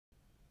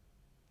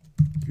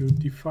You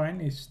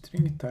define a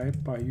string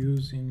type by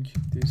using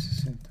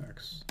this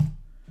syntax,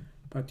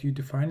 but you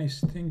define a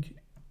string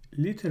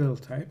literal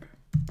type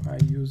by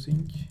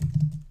using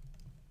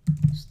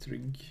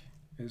string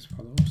as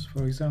follows.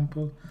 For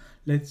example,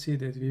 let's say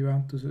that we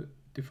want to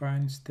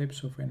define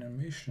steps of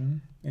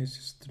animation as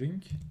a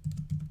string.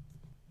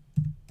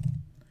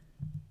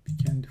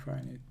 We can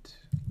define it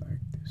like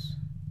this.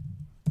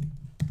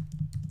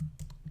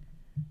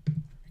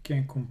 We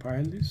can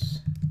compile this.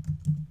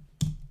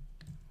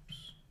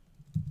 Oops.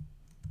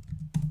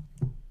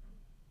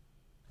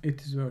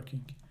 It is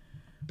working.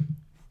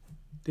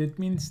 That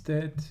means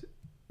that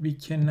we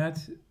cannot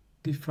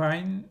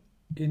define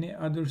any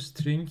other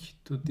string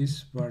to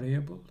this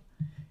variable.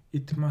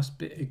 It must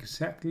be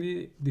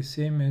exactly the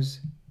same as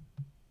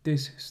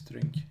this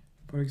string.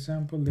 For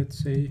example, let's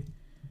say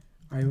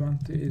I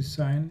want to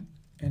assign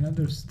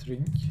another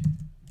string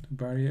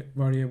to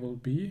variable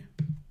b.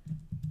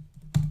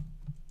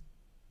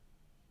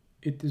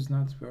 It is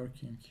not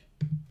working.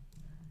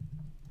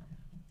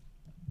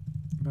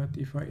 But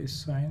if I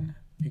assign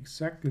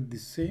exactly the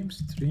same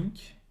string,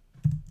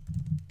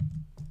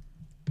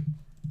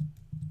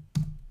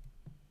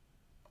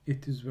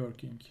 it is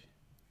working.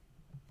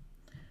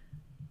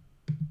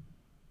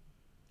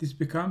 This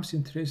becomes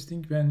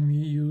interesting when we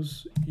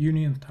use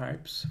union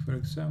types. For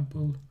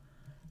example,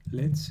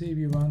 let's say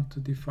we want to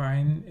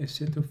define a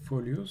set of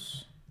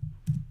values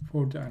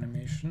for the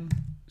animation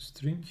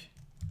string.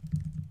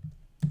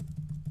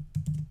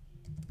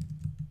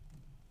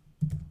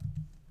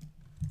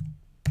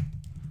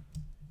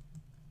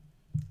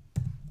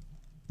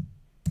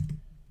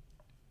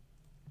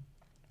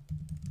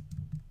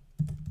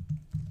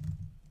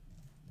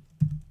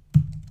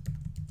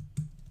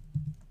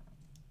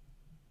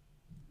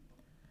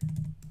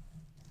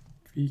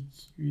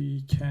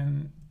 We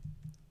can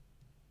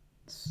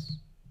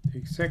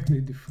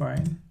exactly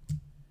define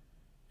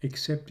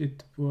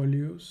accepted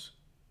values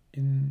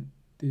in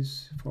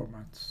these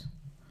formats.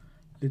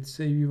 Let's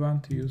say we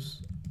want to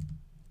use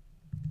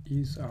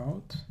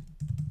isOut.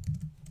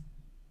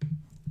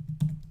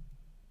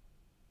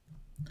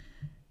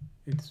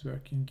 It's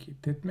working.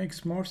 That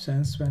makes more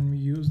sense when we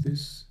use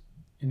this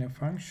in a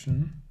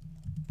function.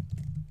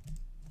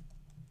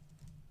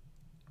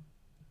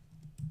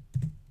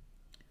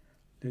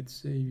 Let's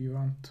say we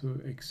want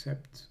to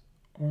accept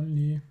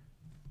only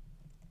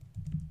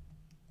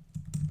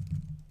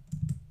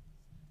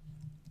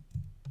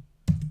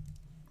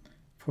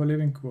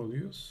following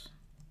values.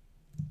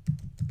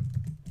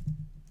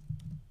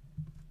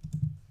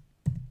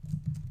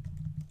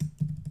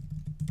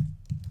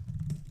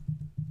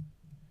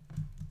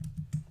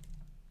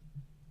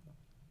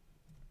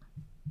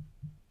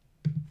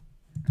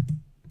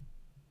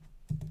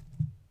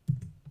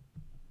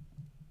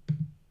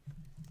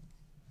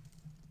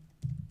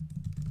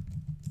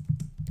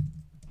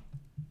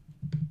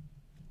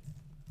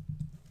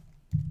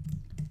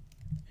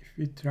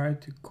 We try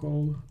to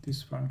call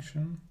this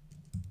function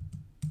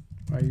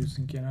by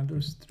using another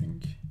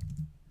string,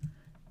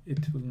 it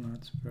will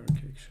not work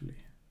actually.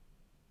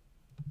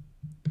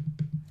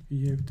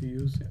 We have to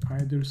use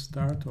either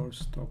start or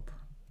stop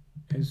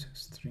as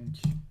string.